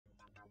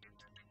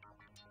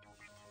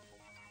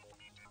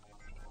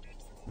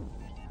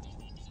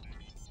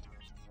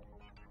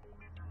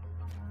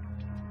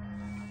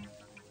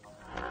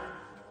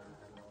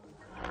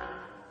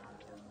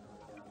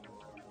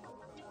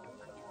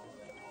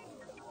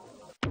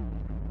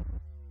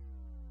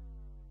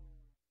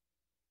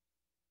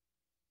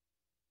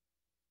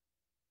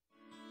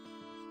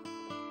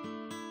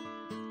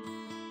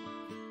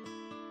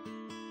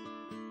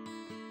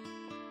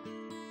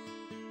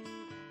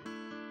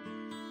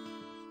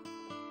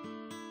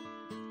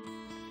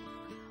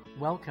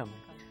Welcome.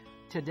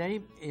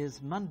 Today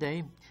is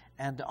Monday,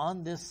 and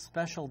on this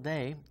special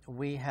day,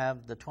 we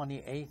have the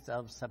 28th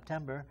of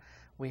September,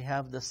 we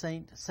have the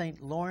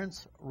Saint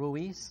Lawrence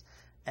Ruiz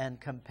and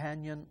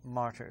companion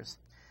martyrs.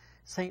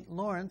 Saint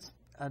Lawrence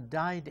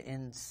died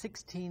in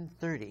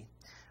 1630,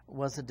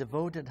 was a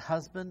devoted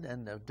husband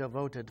and a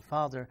devoted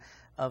father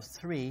of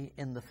 3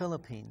 in the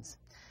Philippines.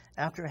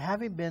 After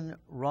having been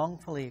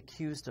wrongfully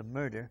accused of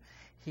murder,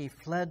 he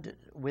fled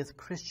with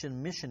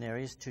Christian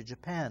missionaries to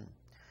Japan,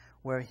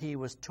 where he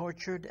was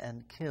tortured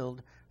and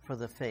killed for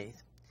the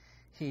faith.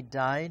 He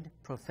died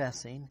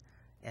professing,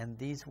 and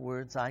these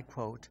words I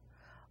quote,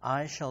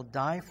 "I shall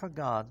die for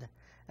God,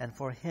 and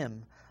for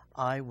him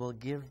I will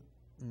give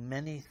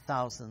many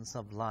thousands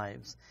of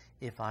lives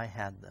if I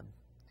had them."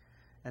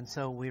 And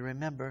so we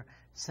remember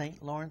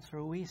St. Lawrence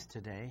Ruiz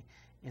today,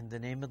 in the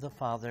name of the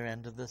Father,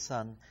 and of the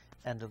Son,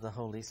 and of the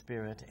Holy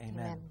Spirit.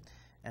 Amen.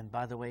 And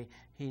by the way,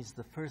 he's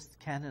the first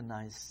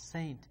canonized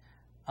saint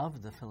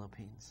of the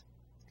Philippines.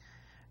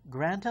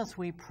 Grant us,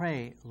 we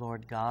pray,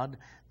 Lord God,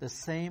 the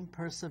same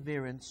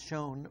perseverance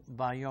shown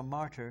by your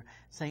martyr,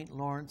 St.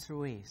 Lawrence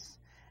Ruiz,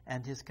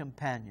 and his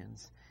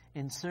companions,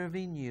 in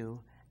serving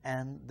you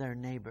and their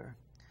neighbor,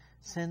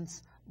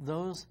 since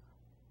those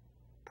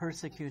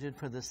persecuted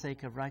for the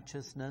sake of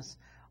righteousness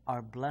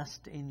are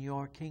blessed in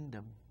your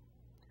kingdom.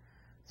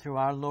 Through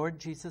our Lord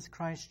Jesus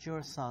Christ,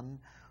 your Son,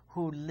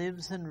 who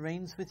lives and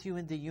reigns with you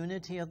in the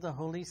unity of the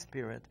Holy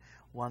Spirit,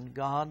 one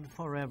God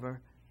forever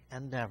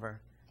and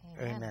ever.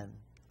 Amen.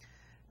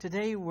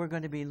 Today we're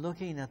going to be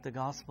looking at the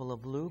Gospel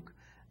of Luke,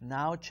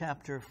 now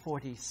chapter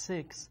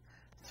 46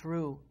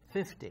 through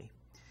 50.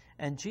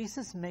 And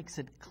Jesus makes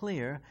it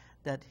clear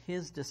that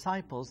his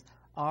disciples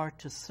are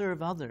to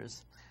serve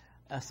others,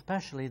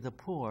 especially the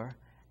poor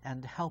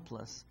and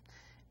helpless.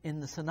 In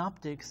the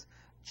Synoptics,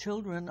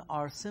 children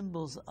are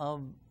symbols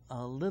of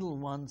little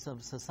ones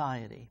of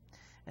society.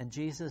 And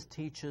Jesus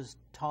teaches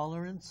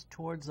tolerance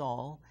towards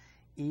all,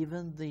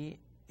 even the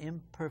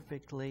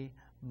imperfectly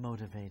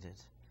motivated.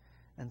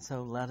 And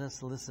so let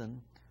us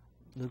listen.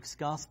 Luke's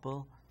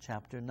Gospel,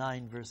 chapter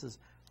 9, verses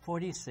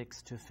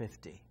 46 to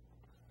 50.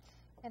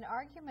 An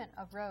argument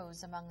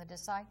arose among the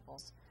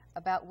disciples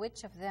about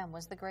which of them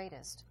was the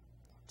greatest.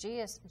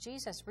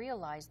 Jesus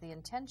realized the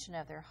intention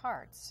of their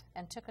hearts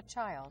and took a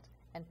child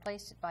and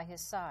placed it by his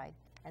side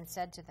and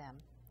said to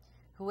them,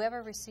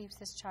 "Whoever receives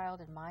this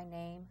child in my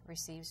name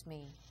receives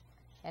me,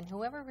 and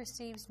whoever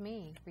receives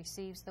me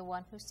receives the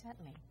one who sent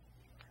me.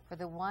 For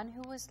the one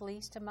who is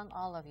least among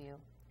all of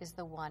you is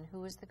the one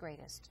who is the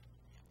greatest."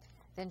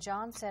 Then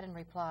John said in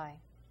reply,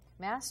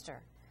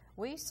 "Master,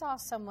 we saw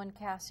someone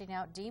casting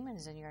out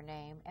demons in your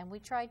name, and we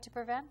tried to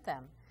prevent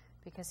them,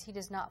 because he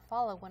does not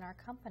follow in our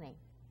company."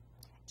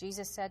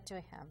 Jesus said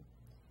to him,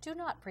 "Do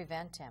not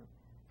prevent him,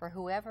 for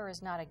whoever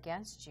is not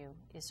against you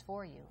is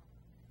for you."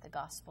 The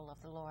Gospel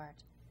of the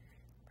Lord.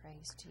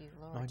 Praise to you,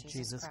 Lord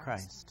Jesus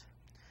Christ.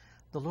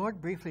 The Lord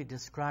briefly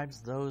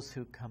describes those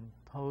who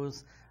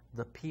compose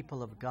the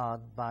people of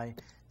God by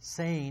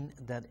saying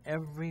that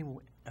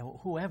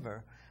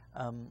whoever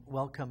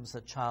welcomes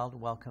a child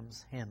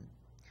welcomes him.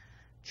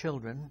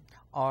 Children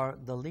are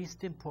the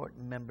least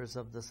important members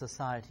of the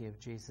society of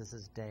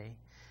Jesus' day.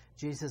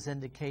 Jesus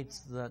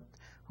indicates that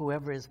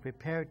whoever is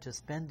prepared to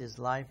spend his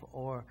life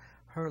or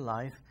her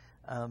life,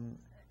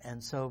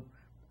 and so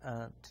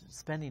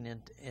spending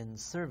it in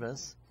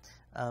service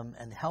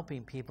and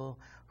helping people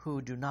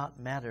who do not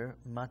matter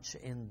much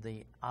in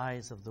the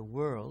eyes of the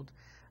world,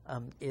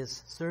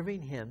 is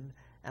serving him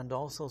and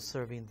also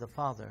serving the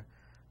Father,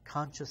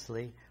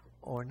 consciously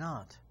or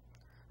not.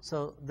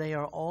 So they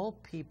are all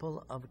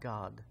people of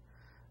God.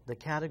 The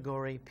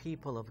category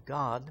people of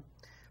God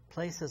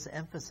places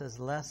emphasis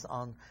less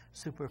on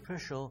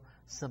superficial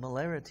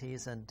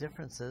similarities and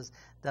differences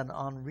than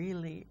on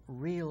really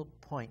real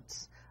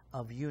points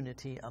of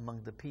unity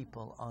among the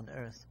people on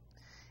earth.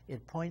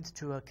 It points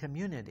to a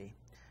community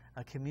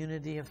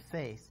of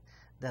faith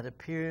that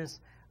appears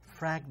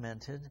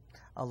fragmented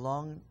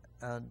along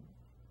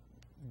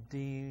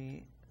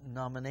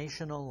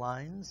denominational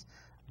lines,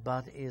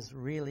 but is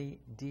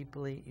really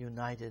deeply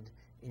united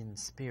in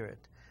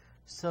spirit.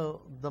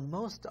 So the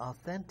most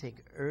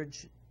authentic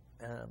urge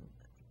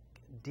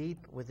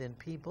deep within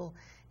people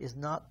is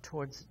not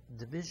towards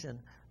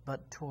division,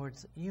 but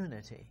towards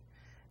unity.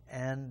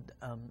 And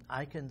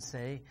I can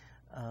say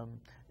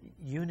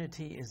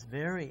unity is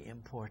very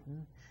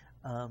important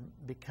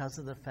because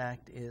of the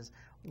fact is,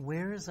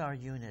 where is our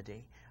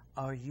unity?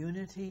 Our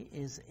unity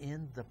is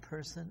in the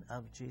person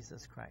of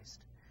Jesus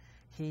Christ.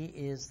 He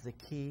is the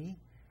key.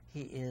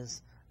 He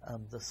is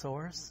the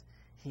source.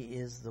 He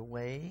is the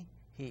way.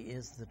 He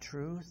is the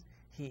truth.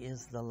 He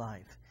is the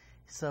life.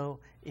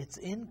 So it's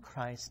in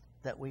Christ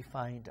that we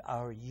find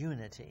our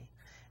unity.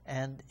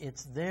 And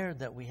it's there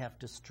that we have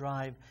to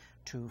strive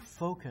to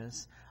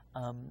focus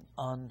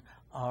on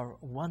our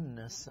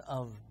oneness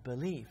of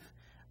belief.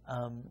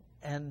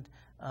 And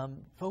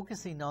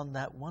focusing on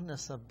that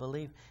oneness of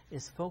belief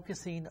is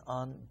focusing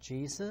on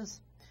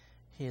Jesus,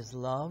 his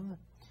love,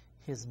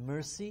 his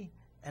mercy,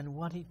 and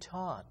what he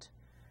taught.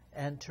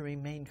 and to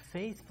remain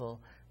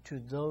faithful to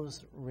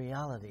those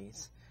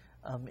realities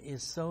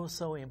is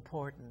so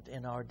important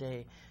in our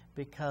day,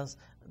 because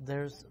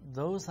there's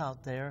those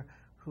out there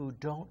who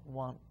don't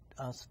want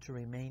us to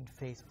remain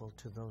faithful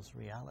to those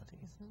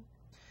realities. Mm-hmm.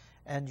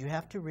 And you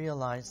have to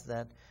realize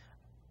that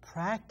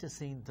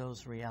practicing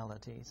those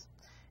realities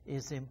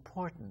is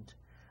important,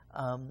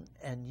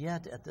 and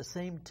yet at the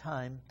same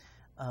time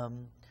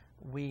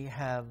we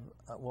have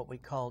what we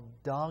call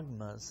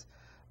dogmas.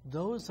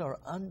 Those are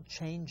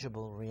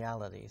unchangeable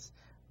realities.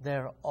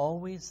 They're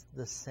always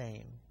the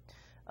same.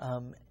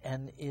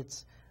 And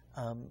it's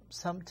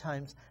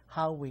sometimes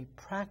how we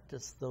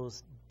practice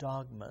those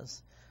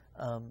dogmas,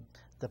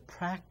 the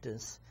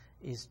practice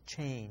is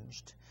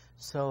changed.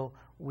 So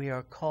we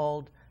are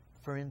called,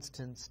 for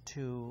instance,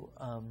 to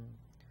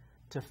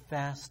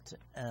fast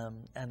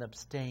and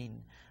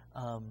abstain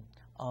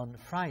on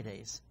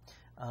Fridays.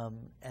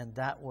 And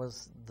that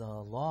was the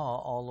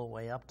law all the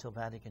way up till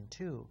Vatican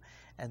II.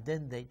 And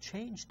then they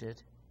changed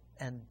it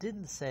and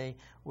didn't say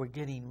we're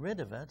getting rid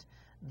of it.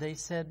 They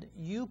said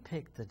you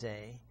pick the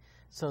day,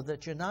 so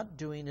that you're not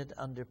doing it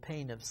under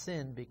pain of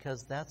sin,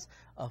 because that's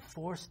a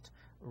forced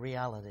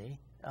reality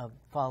of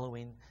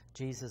following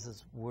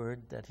Jesus'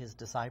 word that his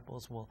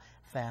disciples will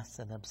fast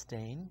and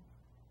abstain.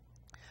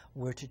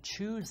 We're to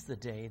choose the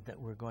day that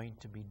we're going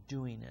to be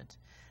doing it,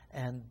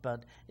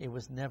 but it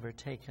was never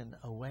taken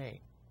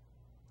away.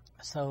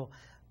 So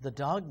the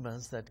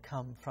dogmas that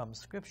come from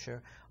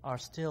Scripture are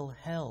still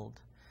held.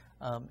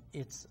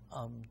 It's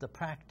the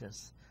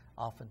practice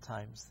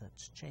oftentimes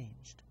that's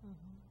changed.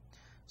 Mm-hmm.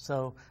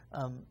 So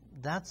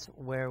that's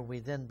where we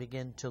then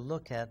begin to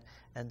look at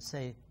and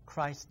say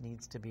Christ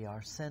needs to be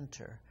our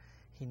center.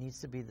 He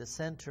needs to be the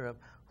center of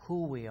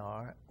who we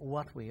are,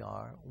 what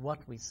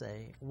we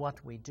say,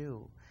 what we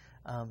do,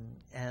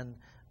 and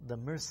the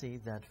mercy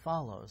that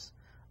follows.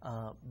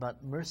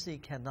 But mercy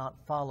cannot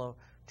follow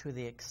to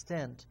the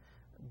extent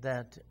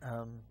that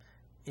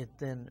it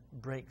then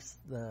breaks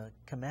the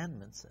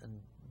commandments and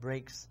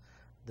breaks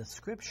the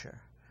Scripture,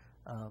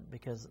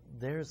 because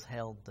there's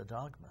held the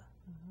dogma.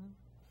 Mm-hmm.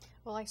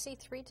 Well, I see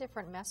 3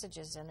 different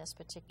messages in this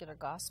particular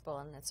gospel,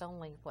 and it's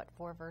only,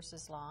 4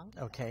 verses long?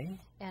 Okay.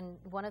 And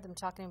one of them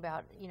talking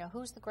about,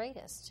 who's the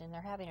greatest, and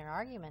they're having an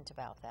argument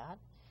about that.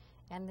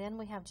 And then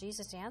we have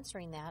Jesus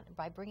answering that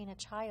by bringing a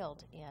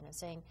child in and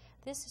saying,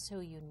 this is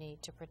who you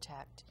need to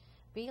protect.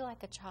 Be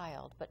like a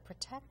child, but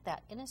protect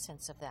that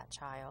innocence of that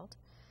child.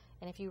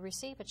 And if you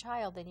receive a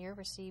child, then you're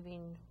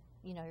receiving,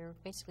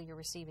 you're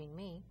receiving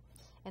me.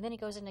 And then he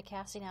goes into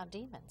casting out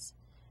demons.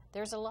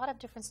 There's a lot of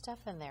different stuff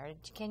in there.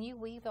 Can you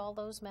weave all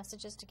those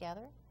messages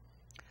together?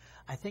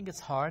 I think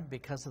it's hard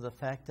because of the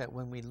fact that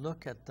when we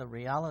look at the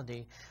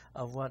reality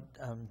of what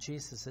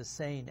Jesus is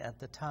saying at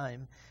the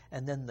time,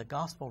 and then the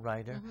gospel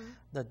writer, mm-hmm.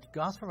 the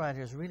gospel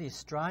writer is really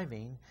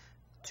striving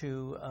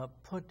to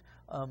put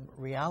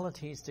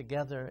realities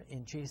together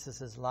in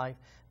Jesus' life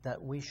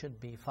that we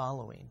should be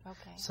following.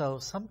 Okay. So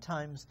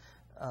sometimes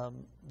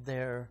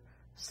they're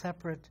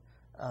separate,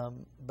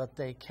 but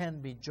they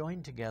can be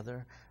joined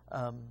together.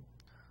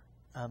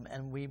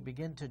 And we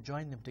begin to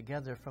join them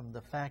together from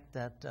the fact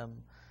that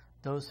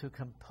those who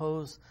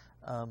compose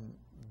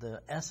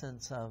the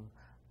essence of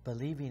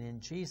believing in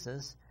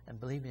Jesus and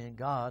believing in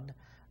God,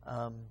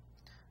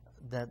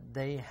 that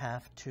they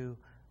have to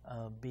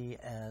be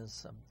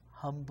as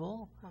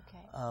humble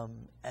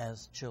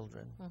as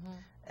children, mm-hmm.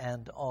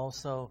 and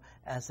also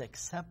as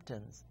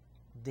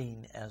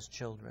accepting as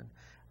children.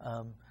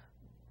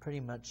 Pretty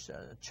much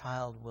a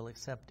child will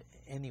accept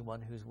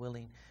anyone who's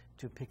willing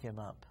to pick him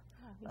up.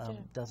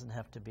 Doesn't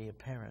have to be a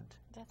parent.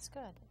 That's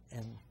good.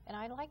 And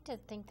I like to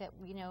think that,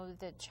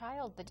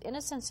 the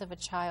innocence of a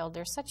child,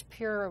 they're such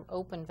pure,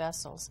 open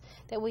vessels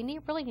that we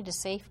really need to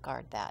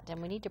safeguard that,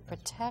 and we need to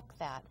protect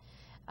that.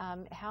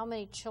 How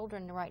many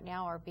children right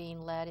now are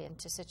being led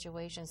into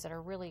situations that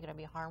are really going to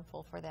be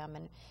harmful for them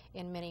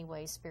in many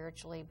ways,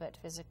 spiritually, but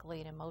physically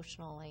and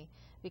emotionally,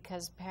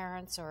 because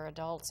parents or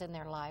adults in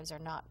their lives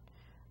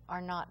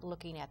are not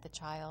looking at the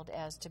child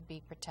as to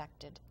be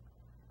protected.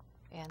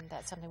 And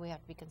that's something we have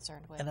to be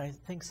concerned with. And I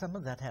think some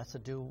of that has to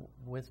do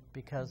with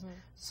because mm-hmm.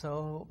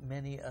 so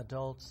many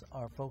adults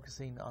are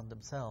focusing on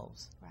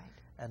themselves, right.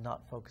 and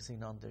not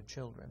focusing on their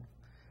children.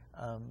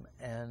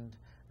 And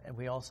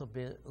we also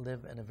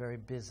live in a very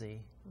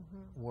busy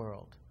mm-hmm.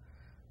 world.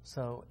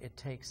 So it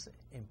takes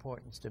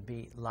importance to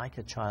be like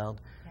a child,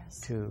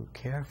 yes. to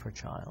care for a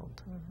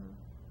child.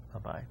 Mm-hmm.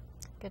 Bye-bye.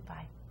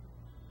 Goodbye.